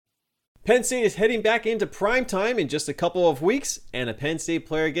Penn State is heading back into prime time in just a couple of weeks, and a Penn State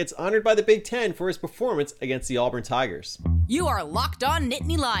player gets honored by the Big Ten for his performance against the Auburn Tigers. You are Locked On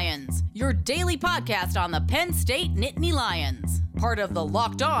Nittany Lions, your daily podcast on the Penn State Nittany Lions. Part of the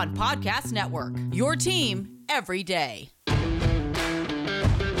Locked On Podcast Network, your team every day.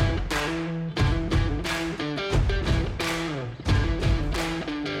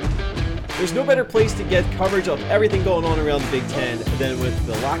 There's no better place to get coverage of everything going on around the Big Ten than with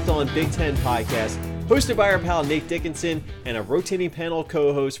the Locked On Big Ten podcast, hosted by our pal Nate Dickinson and a rotating panel of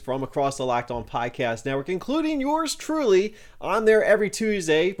co-hosts from across the Locked On Podcast Network, including yours truly. I'm there every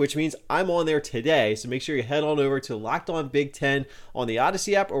Tuesday, which means I'm on there today. So make sure you head on over to Locked On Big Ten on the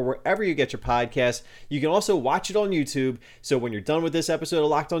Odyssey app or wherever you get your podcasts. You can also watch it on YouTube. So when you're done with this episode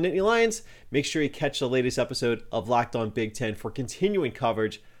of Locked On Nittany Lions, make sure you catch the latest episode of Locked On Big Ten for continuing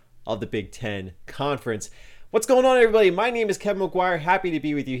coverage of the Big Ten Conference. What's going on, everybody? My name is Kevin McGuire. Happy to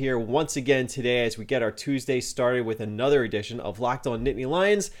be with you here once again today as we get our Tuesday started with another edition of Locked On Nittany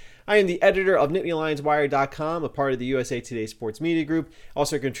Lions. I am the editor of NittanyLionsWire.com, a part of the USA Today Sports Media Group,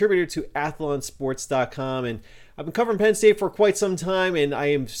 also a contributor to AthlonSports.com, and I've been covering Penn State for quite some time, and I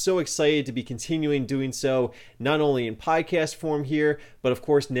am so excited to be continuing doing so, not only in podcast form here, but of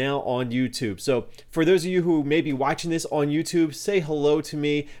course now on YouTube. So for those of you who may be watching this on YouTube, say hello to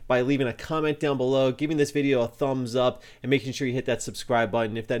me by leaving a comment down below, giving this video a thumbs up, and making sure you hit that subscribe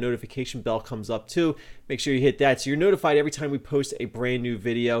button. If that notification bell comes up too, make sure you hit that so you're notified every time we post a brand new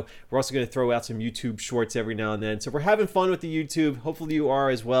video. We're also going to throw out some YouTube shorts every now and then. So we're having fun with the YouTube. Hopefully you are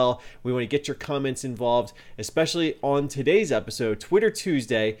as well. We want to get your comments involved, especially on today's episode, Twitter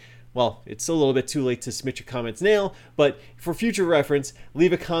Tuesday. Well, it's a little bit too late to submit your comments now, but for future reference,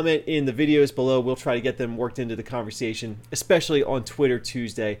 leave a comment in the videos below. We'll try to get them worked into the conversation, especially on Twitter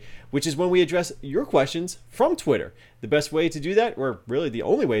Tuesday, which is when we address your questions from Twitter. The best way to do that, or really the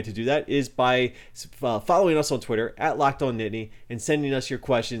only way to do that, is by following us on Twitter at Locked On Nittany and sending us your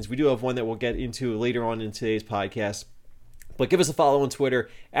questions. We do have one that we'll get into later on in today's podcast. But give us a follow on Twitter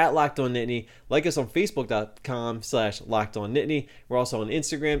at Locked On Nittany. Like us on Facebook.com/Locked On Nittany. We're also on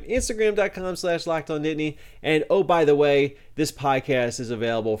Instagram, Instagram.com/Locked On Nittany. And oh, by the way, this podcast is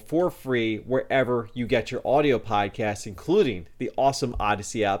available for free wherever you get your audio podcasts, including the awesome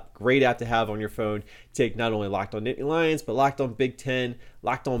Odyssey app. Great app to have on your phone. Take not only Locked On Nittany Lions, but Locked On Big Ten,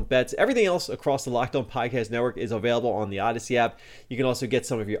 Locked On Bets. Everything else across the Locked On Podcast Network is available on the Odyssey app. You can also get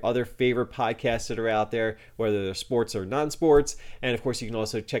some of your other favorite podcasts that are out there, whether they're sports or non-sports. And of course, you can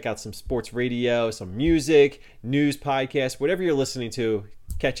also check out some sports radio, some music, news podcasts, whatever you're listening to.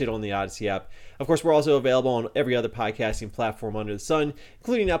 Catch it on the Odyssey app. Of course, we're also available on every other podcasting platform under the sun,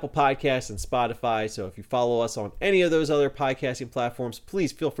 including Apple Podcasts and Spotify. So if you follow us on any of those other podcasting platforms,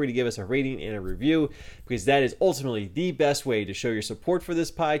 please feel free to give us a rating and a review, because that is ultimately the best way to show your support for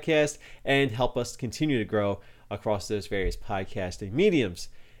this podcast and help us continue to grow across those various podcasting mediums.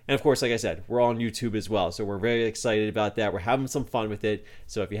 And of course, like I said, we're on YouTube as well, so we're very excited about that. We're having some fun with it.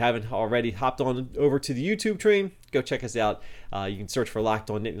 So if you haven't already hopped on over to the YouTube train, go check us out. You can search for Locked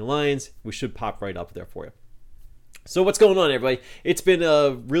On Nittany Lions. We should pop right up there for you. So what's going on, everybody? It's been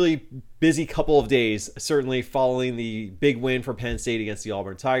a really busy couple of days, certainly following the big win for Penn State against the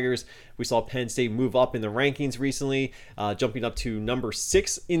Auburn Tigers. We saw Penn State move up in the rankings recently, jumping up to number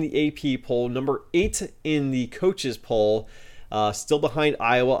 6 in the AP poll, number 8 in the coaches poll. Still behind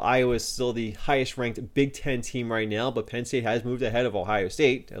Iowa. Iowa is still the highest ranked Big Ten team right now, but Penn State has moved ahead of Ohio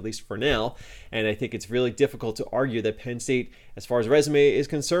State, at least for now. And I think it's really difficult to argue that Penn State, as far as resume is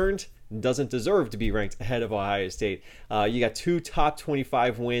concerned, doesn't deserve to be ranked ahead of Ohio State. You got 2 top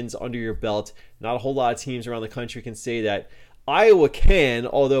 25 wins under your belt. Not a whole lot of teams around the country can say that. Iowa can,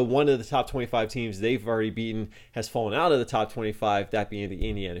 although one of the top 25 teams they've already beaten has fallen out of the top 25, that being the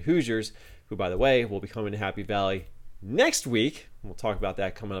Indiana Hoosiers, who, by the way, will be coming to Happy Valley next week. We'll talk about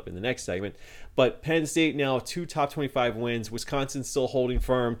that coming up in the next segment. But Penn State now 2 top 25 wins. Wisconsin's still holding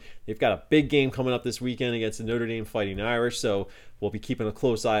firm. They've got a big game coming up this weekend against the Notre Dame Fighting Irish, so we'll be keeping a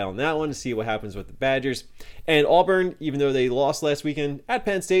close eye on that one to see what happens with the Badgers. And Auburn, even though they lost last weekend at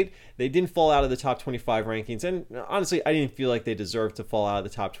Penn State, they didn't fall out of the top 25 rankings. And honestly, I didn't feel like they deserved to fall out of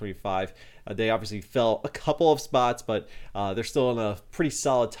the top 25. They obviously fell a couple of spots, but they're still in a pretty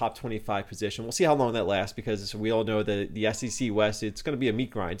solid top 25 position. We'll see how long that lasts, because we all know that the SEC West, it's going to be a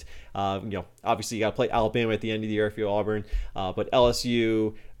meat grind. Obviously you got to play Alabama at the end of the year if you're Auburn, but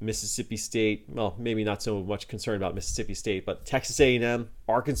LSU, Mississippi State, well, maybe not so much concerned about Mississippi State, but Texas A&M,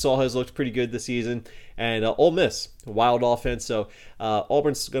 Arkansas has looked pretty good this season, and Ole Miss, wild offense. So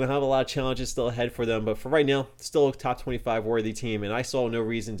Auburn's going to have a lot of challenges still ahead for them, but for right now, still a top 25 worthy team, and I saw no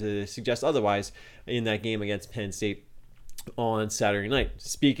reason to suggest otherwise in that game against Penn State. on Saturday night.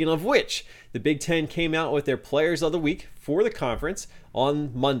 Speaking of which, the Big Ten came out with their players of the week for the conference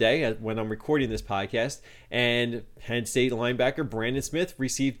on Monday when I'm recording this podcast, and Penn State linebacker Brandon Smith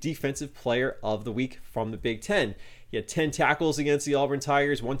received Defensive Player of the Week from the Big Ten. He had 10 tackles against the Auburn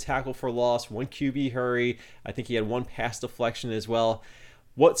Tigers, 1 tackle for loss, 1 QB hurry. I think he had 1 pass deflection as well.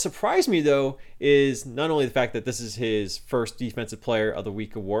 What surprised me, though, is not only the fact that this is his first Defensive Player of the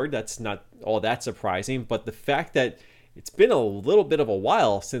Week award. That's not all that surprising, but the fact that it's been a little bit of a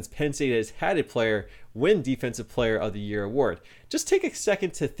while since Penn State has had a player win Defensive Player of the Year award. Just take a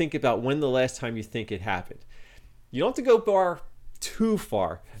second to think about when the last time you think it happened. You don't have to go too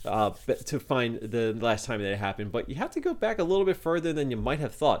far to find the last time that it happened, but you have to go back a little bit further than you might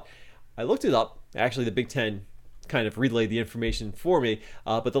have thought. I looked it up. Actually, the Big Ten kind of relayed the information for me,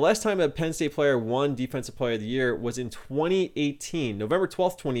 but the last time a Penn State player won Defensive Player of the Year was in 2018, November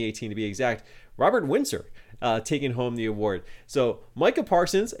 12th, 2018 to be exact. Robert Windsor taking home the award. So Micah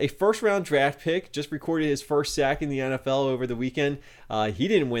Parsons, a first-round draft pick, just recorded his first sack in the NFL over the weekend. He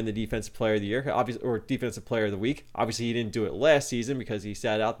didn't win the Defensive Player of the Year, or Defensive Player of the Week. Obviously, he didn't do it last season because he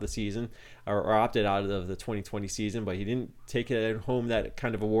sat out the season or opted out of the 2020 season, but he didn't take it home that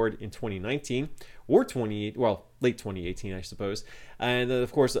kind of award in 2019 or late 2018, I suppose. And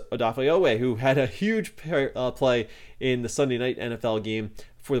of course, Odafe Oweh, who had a huge play in the Sunday night NFL game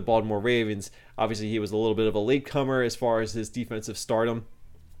for the Baltimore Ravens. Obviously, he was a little bit of a latecomer as far as his defensive stardom,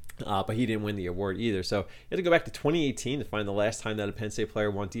 but he didn't win the award either. So you had to go back to 2018 to find the last time that a Penn State player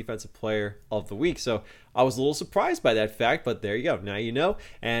won Defensive Player of the Week. So I was a little surprised by that fact, but there you go. Now you know,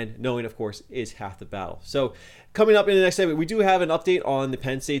 and knowing, of course, is half the battle. So coming up in the next segment, we do have an update on the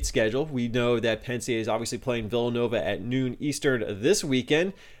Penn State schedule. We know that Penn State is obviously playing Villanova at noon Eastern this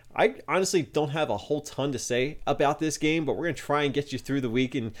weekend. I honestly don't have a whole ton to say about this game, but we're going to try and get you through the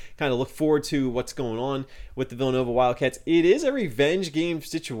week and kind of look forward to what's going on with the Villanova Wildcats. It is a revenge game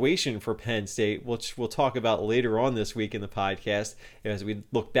situation for Penn State, which we'll talk about later on this week in the podcast as we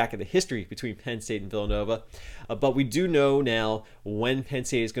look back at the history between Penn State and Villanova. But we do know now when Penn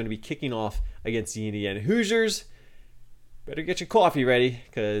State is going to be kicking off against the Indiana Hoosiers. Better get your coffee ready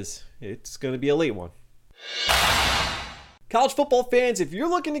because it's going to be a late one. College football fans, if you're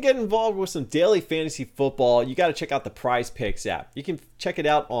looking to get involved with some daily fantasy football, you got to check out the Prize Picks app. You can check it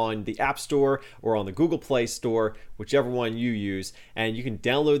out on the App Store or on the Google Play Store, whichever one you use, and you can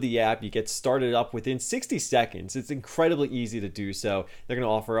download the app. You get started up within 60 seconds. It's incredibly easy to do so. They're going to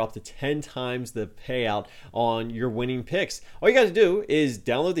offer up to 10 times the payout on your winning picks. All you got to do is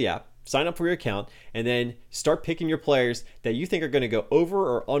download the app, sign up for your account, and then start picking your players that you think are going to go over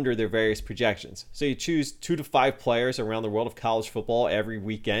or under their various projections. So you choose 2 to 5 players around the world of college football every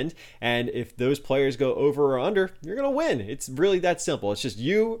weekend, and if those players go over or under, you're going to win. It's really that simple. It's just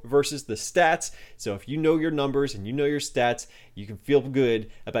you versus the stats. So if you know your numbers and you know your stats, you can feel good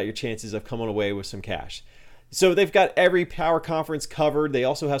about your chances of coming away with some cash. So they've got every power conference covered. They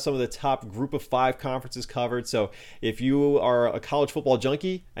also have some of the top group of 5 conferences covered. So if you are a college football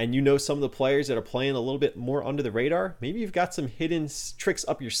junkie and you know some of the players that are playing a little bit more under the radar, maybe you've got some hidden tricks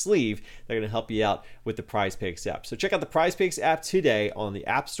up your sleeve that are going to help you out with the Prize Picks app. So check out the Prize Picks app today on the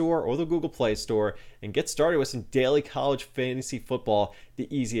App Store or the Google Play Store and get started with some daily college fantasy football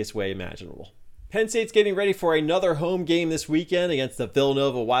the easiest way imaginable. Penn State's getting ready for another home game this weekend against the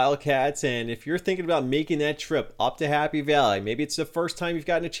Villanova Wildcats, and if you're thinking about making that trip up to Happy Valley, maybe it's the first time you've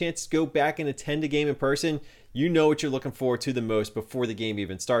gotten a chance to go back and attend a game in person, you know what you're looking forward to the most before the game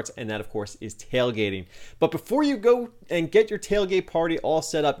even starts, and that, of course, is tailgating. But before you go and get your tailgate party all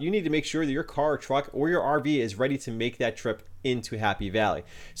set up, you need to make sure that your car or truck or your RV is ready to make that trip into Happy Valley.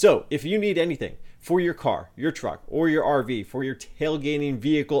 So if you need anything for your car, your truck, or your RV, for your tailgating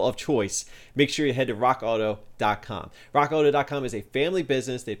vehicle of choice, make sure you head to rockauto.com. Rockauto.com is a family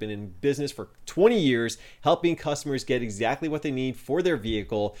business. They've been in business for 20 years, helping customers get exactly what they need for their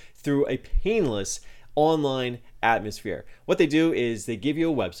vehicle through a painless online atmosphere. What they do is they give you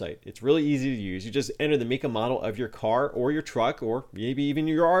a website. It's really easy to use. You just enter the make and model of your car or your truck or maybe even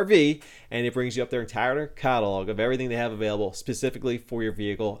your RV, and it brings you up their entire catalog of everything they have available specifically for your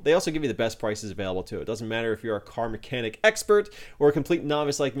vehicle. They also give you the best prices available too. It doesn't matter if you're a car mechanic expert or a complete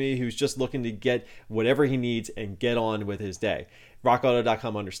novice like me who's just looking to get whatever he needs and get on with his day.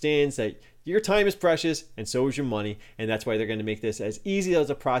 RockAuto.com understands that Your time is precious, and so is your money, and that's why they're going to make this as easy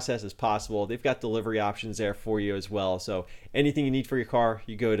as a process as possible. They've got delivery options there for you as well. So anything you need for your car,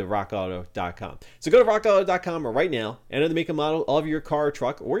 you go to rockauto.com. So go to rockauto.com right now, enter the make and model of your car,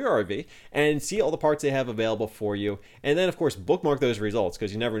 truck, or your RV, and see all the parts they have available for you. And then, of course, bookmark those results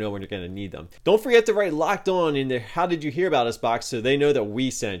because you never know when you're going to need them. Don't forget to write Locked On in the How Did You Hear About Us box so they know that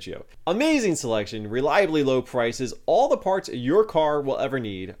we sent you. Amazing selection, reliably low prices, all the parts your car will ever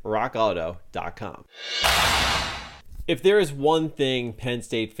need. rockauto.com. If there is one thing Penn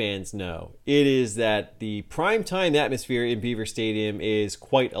State fans know, it is that the primetime atmosphere in Beaver Stadium is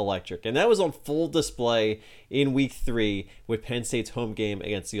quite electric. And that was on full display in week 3 with Penn State's home game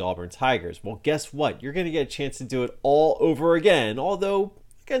against the Auburn Tigers. Well, guess what? You're going to get a chance to do it all over again, although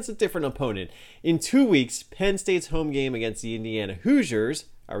against a different opponent. In 2 weeks, Penn State's home game against the Indiana Hoosiers,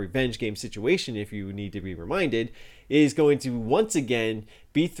 a revenge game situation if you need to be reminded, is going to once again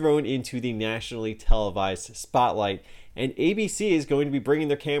be thrown into the nationally televised spotlight. And ABC is going to be bringing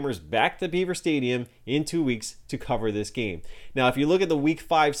their cameras back to Beaver Stadium in 2 weeks to cover this game. Now, if you look at the Week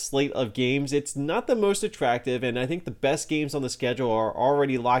 5 slate of games, it's not the most attractive, and I think the best games on the schedule are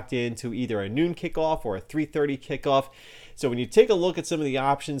already locked into either a noon kickoff or a 3:30 kickoff. So when you take a look at some of the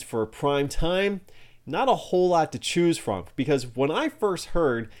options for prime time, not a whole lot to choose from, because when I first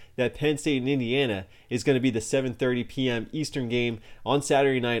heard that Penn State and Indiana is going to be the 7:30 p.m. Eastern game on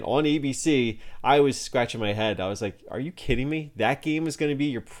Saturday night on ABC, I was scratching my head. I was like, are you kidding me? That game is going to be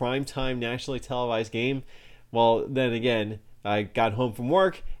your primetime nationally televised game? Well, then again, I got home from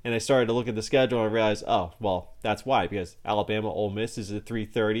work and I started to look at the schedule and I realized, oh, well, that's why, because Alabama Ole Miss is at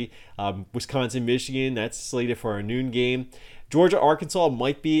 3:30. Wisconsin Michigan, that's slated for a noon game. Georgia Arkansas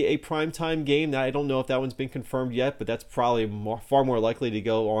might be a primetime game. Now, I don't know if that one's been confirmed yet, but that's probably far more likely to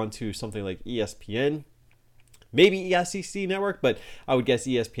go on to something like ESPN. Maybe SEC Network, but I would guess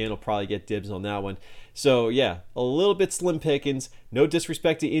ESPN will probably get dibs on that one. So yeah, a little bit slim pickings. No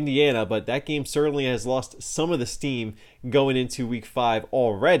disrespect to Indiana, but that game certainly has lost some of the steam going into week 5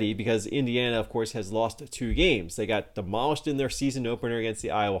 already, because Indiana, of course, has lost 2 games. They got demolished in their season opener against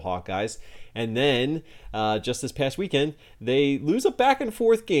the Iowa Hawkeyes. And then just this past weekend, they lose a back and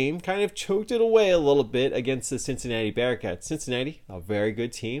forth game, kind of choked it away a little bit against the Cincinnati Bearcats. Cincinnati, a very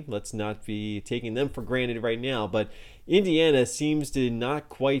good team. Let's not be taking them for granted right now, but Indiana seems to not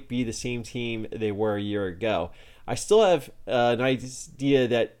quite be the same team they were a year ago. I still have an idea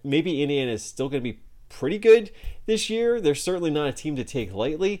that maybe Indiana is still going to be pretty good this year. They're certainly not a team to take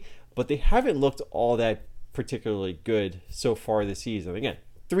lightly, but they haven't looked all that particularly good so far this season. Again,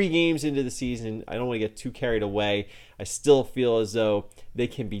 3 games into the season, I don't want to get too carried away. I still feel as though they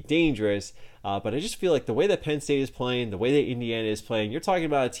can be dangerous, but I just feel like the way that Penn State is playing, the way that Indiana is playing, you're talking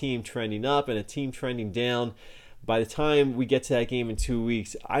about a team trending up and a team trending down. By the time we get to that game in 2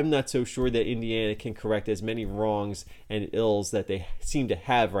 weeks, I'm not so sure that Indiana can correct as many wrongs and ills that they seem to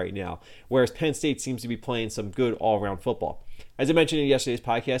have right now, whereas Penn State seems to be playing some good all-around football. As I mentioned in yesterday's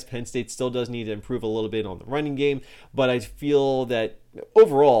podcast, Penn State still does need to improve a little bit on the running game, but I feel that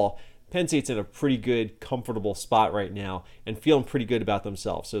overall, Penn State's in a pretty good, comfortable spot right now and feeling pretty good about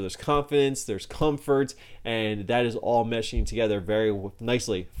themselves. So there's confidence, there's comfort, and that is all meshing together very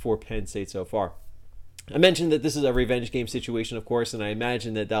nicely for Penn State so far. I mentioned that this is a revenge game situation, of course, and I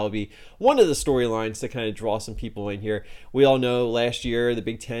imagine that will be one of the storylines to kind of draw some people in here. We all know last year the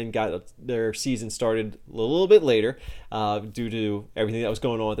Big Ten got their season started a little bit later due to everything that was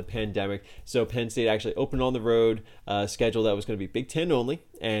going on with the pandemic. So Penn State actually opened on the road, schedule that was going to be Big Ten only,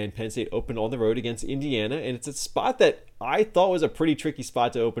 and Penn State opened on the road against Indiana, and it's a spot that I thought was a pretty tricky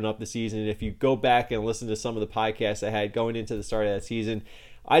spot to open up the season. And if you go back and listen to some of the podcasts I had going into the start of that season,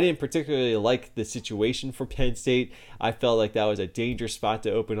 I didn't particularly like the situation for Penn State. I felt like that was a dangerous spot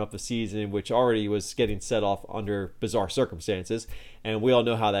to open up the season, which already was getting set off under bizarre circumstances. And we all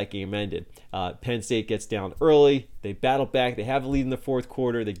know how that game ended. Penn State gets down early. They battle back. They have a lead in the fourth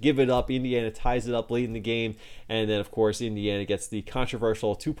quarter. They give it up. Indiana ties it up late in the game. And then, of course, Indiana gets the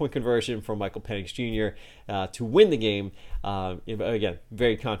controversial 2-point conversion from Michael Penix Jr. To win the game. Again,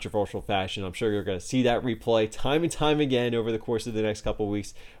 very controversial fashion. I'm sure you're going to see that replay time and time again over the course of the next couple of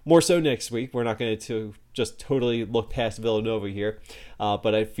weeks. More so next week. We're not going to just totally look past Villanova here.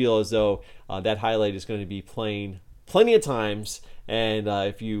 But I feel as though that highlight is going to be playing plenty of times. And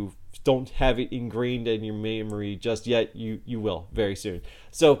if you don't have it ingrained in your memory just yet, you will very soon.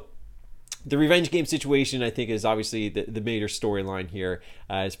 So the revenge game situation, I think, is obviously the major storyline here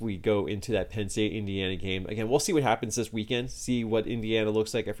as we go into that Penn State-Indiana game. Again, we'll see what happens this weekend, see what Indiana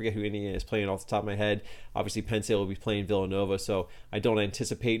looks like. I forget who Indiana is playing off the top of my head. Obviously, Penn State will be playing Villanova, so I don't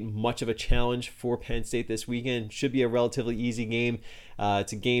anticipate much of a challenge for Penn State this weekend. Should be a relatively easy game.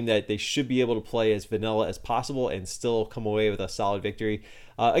 It's a game that they should be able to play as vanilla as possible and still come away with a solid victory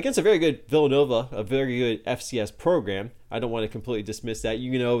against a very good Villanova, a very good FCS program. I don't want to completely dismiss that.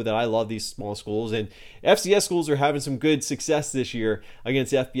 You know that I love these small schools, and FCS schools are having some good success this year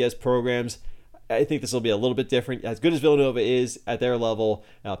against FBS programs. I think this will be a little bit different. As good as Villanova is at their level,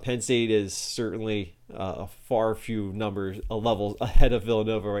 Penn State is certainly a few levels ahead of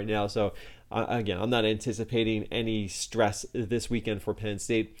Villanova right now. So again, I'm not anticipating any stress this weekend for Penn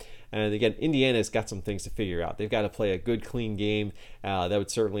State. And again, Indiana's got some things to figure out. They've got to play a good, clean game that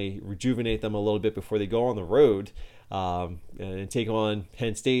would certainly rejuvenate them a little bit before they go on the road and take on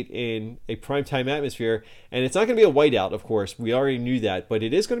Penn State in a primetime atmosphere. And it's not going to be a whiteout, of course. We already knew that, but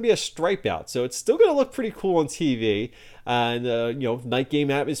it is going to be a stripe out. So it's still going to look pretty cool on TV. And, night game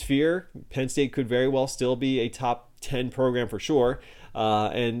atmosphere, Penn State could very well still be a top 10 program for sure.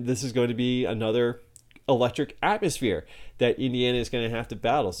 And this is going to be another electric atmosphere that Indiana is going to have to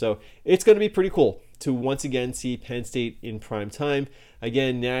battle. So it's going to be pretty cool to once again see Penn State in prime time.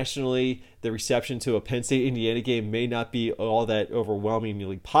 Again, nationally, the reception to a Penn State-Indiana game may not be all that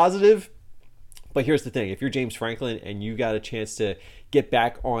overwhelmingly positive. But here's the thing. If you're James Franklin and you got a chance to get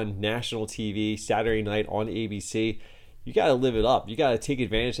back on national TV Saturday night on ABC, you got to live it up. You got to take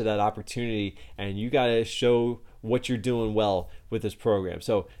advantage of that opportunity, and you got to show what you're doing well with this program.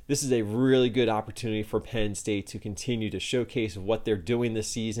 So this is a really good opportunity for Penn State to continue to showcase what they're doing this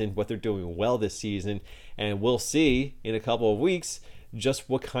season, what they're doing well this season, and we'll see in a couple of weeks just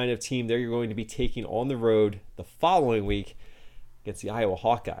what kind of team they're going to be taking on the road the following week against the Iowa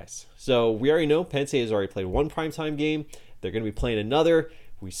Hawkeyes. So we already know Penn State has already played one primetime game. They're going to be playing another.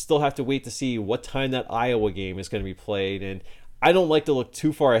 We still have to wait to see what time that Iowa game is going to be played. And I don't like to look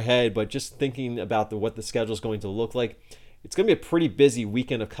too far ahead, but just thinking about what the schedule is going to look like, it's going to be a pretty busy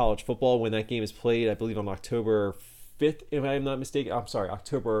weekend of college football when that game is played, I believe on October 5th, if I'm not mistaken. I'm sorry,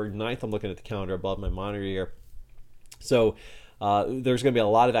 October 9th. I'm looking at the calendar above my monitor here. So there's going to be a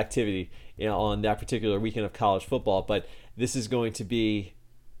lot of activity on that particular weekend of college football, but this is going to be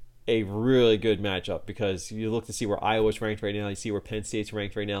a really good matchup because you look to see where Iowa's ranked right now, you see where Penn State's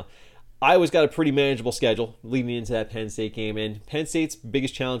ranked right now. Iowa's got a pretty manageable schedule leading into that Penn State game, and Penn State's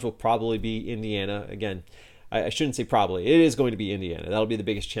biggest challenge will probably be Indiana. Again, I shouldn't say probably. It is going to be Indiana. That'll be the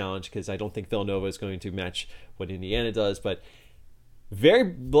biggest challenge because I don't think Villanova is going to match what Indiana does, but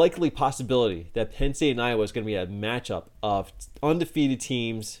very likely possibility that Penn State and Iowa is going to be a matchup of undefeated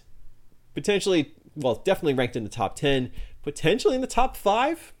teams, potentially, well, definitely ranked in the top 10, potentially in the top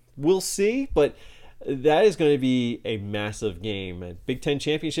 5. We'll see, but that is going to be a massive game. And Big Ten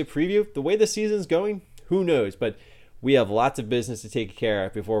Championship preview, the way the season's going, who knows? But we have lots of business to take care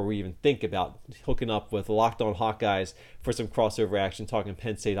of before we even think about hooking up with Locked On Hawkeyes for some crossover action, talking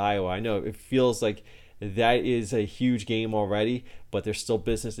Penn State, Iowa. I know it feels like that is a huge game already, but there's still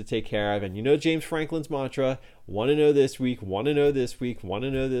business to take care of. And you know James Franklin's mantra, want to know this week, want to know this week, want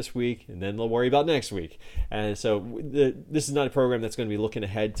to know this week, and then they'll worry about next week. And so this is not a program that's going to be looking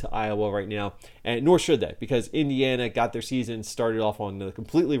ahead to Iowa right now, and nor should they, because Indiana got their season started off on the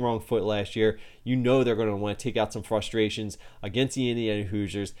completely wrong foot last year. You know they're going to want to take out some frustrations against the Indiana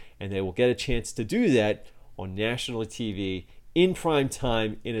Hoosiers, and they will get a chance to do that on national TV in prime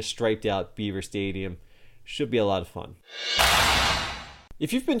time in a striped out Beaver Stadium. Should be a lot of fun.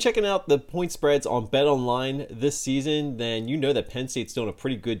 If you've been checking out the point spreads on BetOnline this season, then you know that Penn State's doing a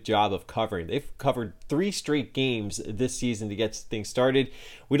pretty good job of covering. They've covered 3 straight games this season to get things started.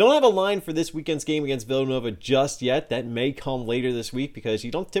 We don't have a line for this weekend's game against Villanova just yet. That may come later this week because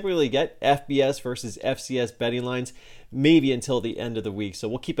you don't typically get FBS versus FCS betting lines maybe until the end of the week. So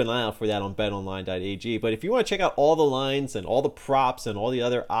we'll keep an eye out for that on betonline.ag. But if you want to check out all the lines and all the props and all the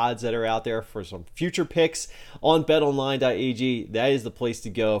other odds that are out there for some future picks on betonline.ag, that is the place to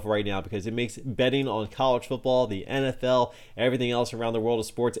go for right now because it makes betting on college football, the NFL, everything else around the world of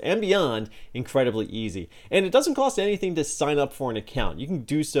sports and beyond incredibly easy. And it doesn't cost anything to sign up for an account. You can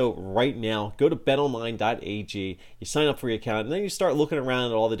do so right now. Go to betonline.ag, you sign up for your account, and then you start looking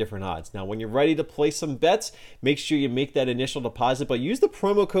around at all the different odds. Now, when you're ready to place some bets, make sure you make that initial deposit, but use the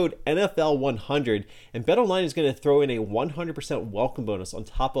promo code NFL100, and BetOnline is going to throw in a 100% welcome bonus on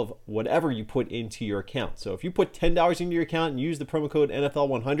top of whatever you put into your account. So if you put $10 into your account and use the promo code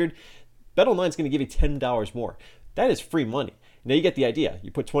NFL100, BetOnline is going to give you $10 more. That is free money. Now you get the idea. You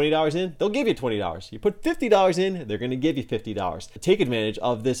put $20 in, they'll give you $20. You put $50 in, they're going to give you $50. Take advantage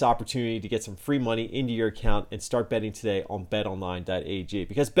of this opportunity to get some free money into your account and start betting today on betonline.ag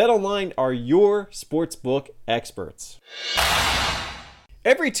because BetOnline are your sportsbook experts.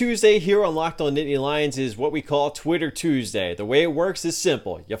 Every Tuesday here on Locked On Nittany Lions is what we call Twitter Tuesday. The way it works is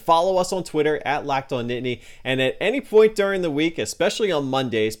simple. You follow us on Twitter at Locked On Nittany, and at any point during the week, especially on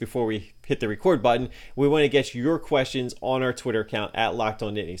Mondays before we hit the record button, we want to get your questions on our Twitter account at Locked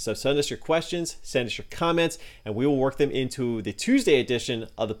On Nittany. So send us your questions, send us your comments, and we will work them into the Tuesday edition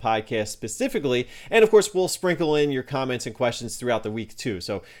of the podcast specifically. And of course, we'll sprinkle in your comments and questions throughout the week too.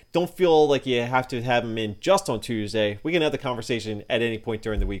 So don't feel like you have to have them in just on Tuesday. We can have the conversation at any point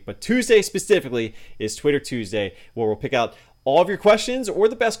during the week, but Tuesday specifically is Twitter Tuesday, where we'll pick out all of your questions or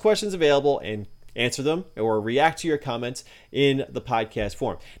the best questions available and answer them or react to your comments in the podcast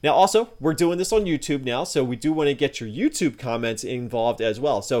form. Now, also, we're doing this on YouTube now, so we do want to get your YouTube comments involved as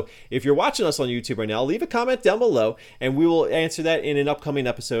well. So if you're watching us on YouTube right now, leave a comment down below, and we will answer that in an upcoming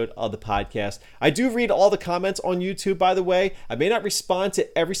episode of the podcast. I do read all the comments on YouTube, by the way. I may not respond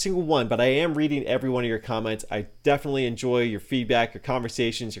to every single one, but I am reading every one of your comments. I definitely enjoy your feedback, your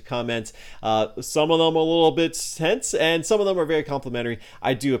conversations, your comments. Some of them are a little bit tense, and some of them are very complimentary.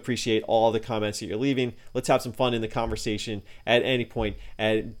 I do appreciate all the comments that you're leaving. Let's have some fun in the conversation at any point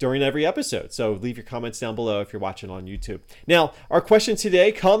during every episode. So leave your comments down below if you're watching on YouTube. Now, our question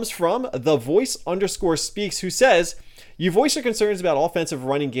today comes from _speaks, who says, you voiced your concerns about offensive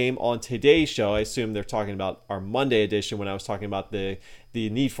running game on today's show. I assume they're talking about our Monday edition when I was talking about the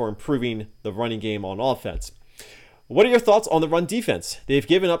need for improving the running game on offense. What are your thoughts on the run defense? They've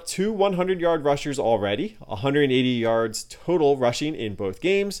given up 2 100-yard rushers already, 180 yards total rushing in both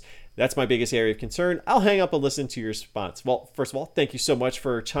games. That's my biggest area of concern. I'll hang up and listen to your response. Well, first of all, thank you so much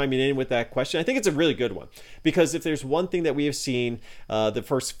for chiming in with that question. I think it's a really good one, because if there's one thing that we have seen the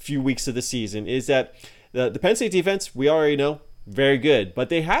first few weeks of the season is that the Penn State defense, we already know, very good, but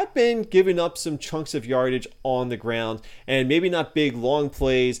they have been giving up some chunks of yardage on the ground, and maybe not big long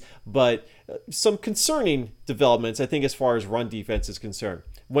plays, but some concerning developments, I think, as far as run defense is concerned.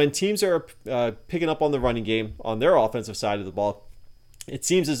 When teams are picking up on the running game on their offensive side of the ball, it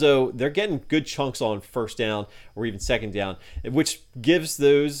seems as though they're getting good chunks on first down or even second down, which gives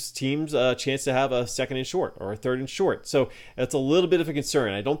those teams a chance to have a second and short or a third and short. So that's a little bit of a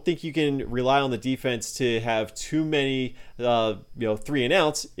concern. I don't think you can rely on the defense to have too many 3 and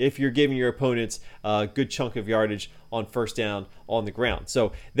outs if you're giving your opponents a good chunk of yardage on first down on the ground.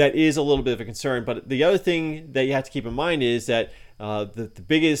 So that is a little bit of a concern. But the other thing that you have to keep in mind is that the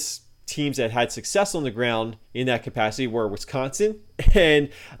biggest teams that had success on the ground in that capacity were Wisconsin and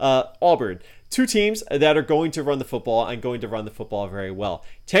Auburn. 2 teams that are going to run the football and going to run the football very well.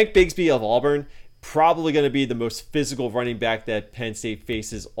 Tank Bigsby of Auburn, probably going to be the most physical running back that Penn State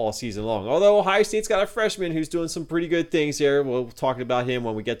faces all season long. Although Ohio State's got a freshman who's doing some pretty good things here. We'll talk about him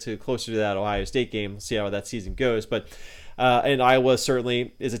when we get closer to that Ohio State game. We'll see how that season goes. But and Iowa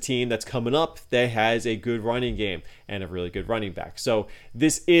certainly is a team that's coming up that has a good running game and a really good running back. So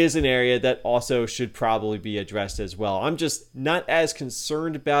this is an area that also should probably be addressed as well. I'm just not as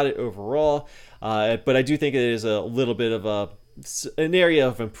concerned about it overall, but I do think it is a little bit of an area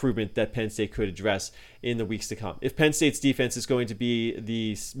of improvement that Penn State could address in the weeks to come. If Penn State's defense is going to be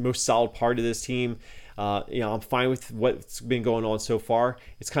the most solid part of this team, I'm fine with what's been going on so far.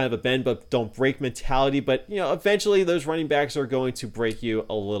 It's kind of a bend but don't break mentality, but eventually those running backs are going to break you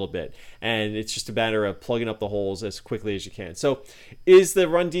a little bit, and it's just a matter of plugging up the holes as quickly as you can. So is the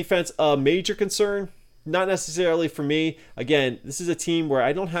run defense a major concern? Not necessarily for me. Again, this is a team where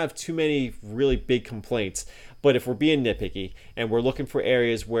I don't have too many really big complaints. But if we're being nitpicky and we're looking for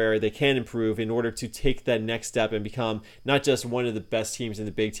areas where they can improve in order to take that next step and become not just one of the best teams in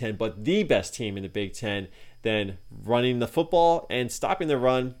the Big Ten, but the best team in the Big Ten, then running the football and stopping the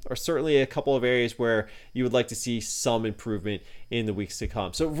run are certainly a couple of areas where you would like to see some improvement in the weeks to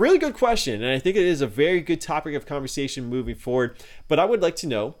come. So really good question, and I think it is a very good topic of conversation moving forward. But I would like to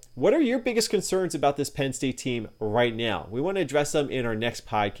know, what are your biggest concerns about this Penn State team right now? We want to address them in our next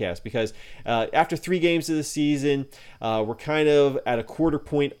podcast, because after 3 games of the season, we're kind of at a quarter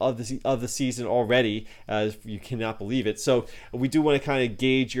point of the season already, as you cannot believe it. So we do want to kind of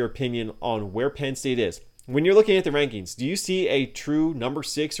gauge your opinion on where Penn State is. When you're looking at the rankings, do you see a true number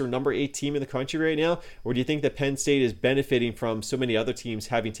 6 or number 8 team in the country right now? Or do you think that Penn State is benefiting from so many other teams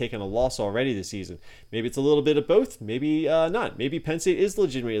having taken a loss already this season? Maybe it's a little bit of both, maybe not. Maybe Penn State is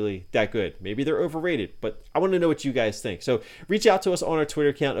legitimately that good. Maybe they're overrated, but I want to know what you guys think. So reach out to us on our Twitter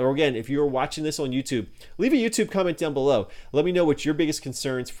account, or again, if you're watching this on YouTube, leave a YouTube comment down below. Let me know what your biggest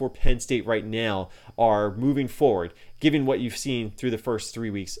concerns for Penn State right now are moving forward, given what you've seen through the first 3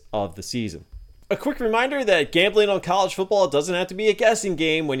 weeks of the season. A quick reminder that gambling on college football doesn't have to be a guessing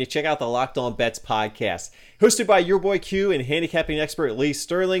game when you check out the Locked On Bets podcast. Hosted by your boy Q and handicapping expert Lee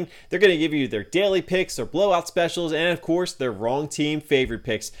Sterling, they're going to give you their daily picks, their blowout specials, and of course, their wrong team favorite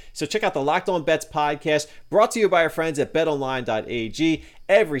picks. So check out the Locked On Bets podcast, brought to you by our friends at betonline.ag,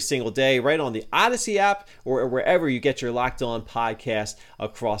 every single day, right on the Odyssey app or wherever you get your Locked On podcast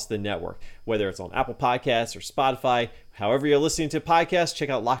across the network. Whether it's on Apple Podcasts or Spotify, however you're listening to podcasts, check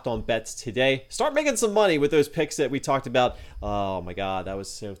out Locked On Bets today. Start making some money with those picks that we talked about. Oh my God, that was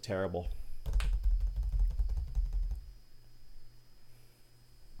so terrible.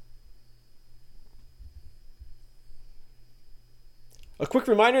 A quick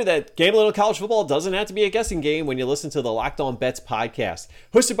reminder that gambling on college football doesn't have to be a guessing game when you listen to the Locked On Bets podcast.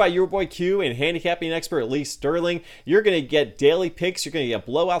 Hosted by your boy Q and handicapping expert Lee Sterling, you're going to get daily picks, you're going to get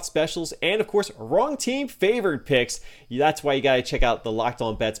blowout specials, and of course, wrong team favored picks. That's why you got to check out the Locked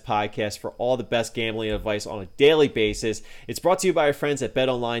On Bets podcast for all the best gambling advice on a daily basis. It's brought to you by our friends at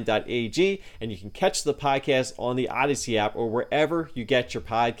betonline.ag, and you can catch the podcast on the Odyssey app or wherever you get your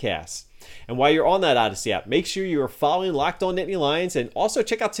podcasts. And while you're on that Odyssey app, make sure you are following Locked On Nittany Lions, and also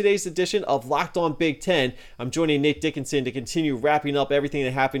check out today's edition of Locked On Big Ten. I'm joining Nate Dickinson to continue wrapping up everything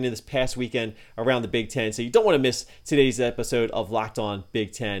that happened in this past weekend around the Big Ten. So you don't want to miss today's episode of Locked On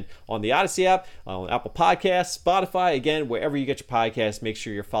Big Ten on the Odyssey app, on Apple Podcasts, Spotify, again, wherever you get your podcasts. Make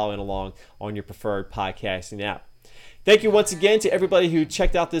sure you're following along on your preferred podcasting app. Thank you once again to everybody who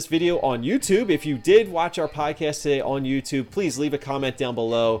checked out this video on YouTube. If you did watch our podcast today on YouTube, please leave a comment down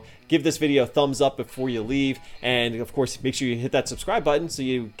below. Give this video a thumbs up before you leave. And of course, make sure you hit that subscribe button so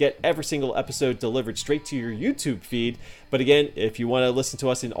you get every single episode delivered straight to your YouTube feed. But again, if you want to listen to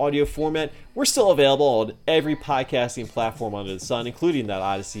us in audio format, we're still available on every podcasting platform under the sun, including that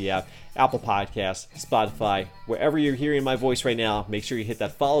Odyssey app, Apple Podcasts, Spotify. Wherever you're hearing my voice right now, make sure you hit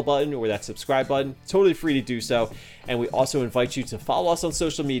that follow button or that subscribe button. Totally free to do so. And we also invite you to follow us on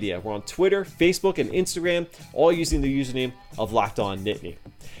social media. We're on Twitter, Facebook, and Instagram, all using the username of Locked On Nittany.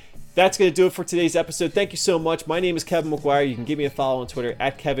 That's going to do it for today's episode. Thank you so much. My name is Kevin McGuire. You can give me a follow on Twitter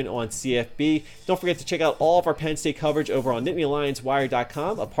at KevinOnCFB. Don't forget to check out all of our Penn State coverage over on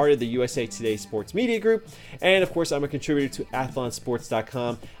NittanyLionsWire.com, a part of the USA Today Sports Media Group. And of course, I'm a contributor to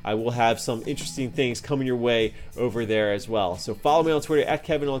AthlonSports.com. I will have some interesting things coming your way over there as well. So follow me on Twitter at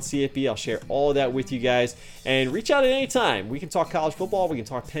KevinOnCFB. I'll share all of that with you guys. And reach out at any time. We can talk college football. We can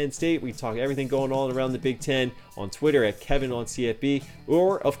talk Penn State. We can talk everything going on around the Big Ten on Twitter at KevinOnCFB,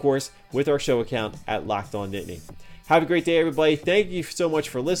 or of course with our show account at Locked On Nittany. Have a great day, everybody. Thank you so much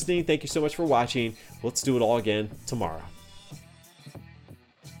for listening. Thank you so much for watching. Let's do it all again tomorrow.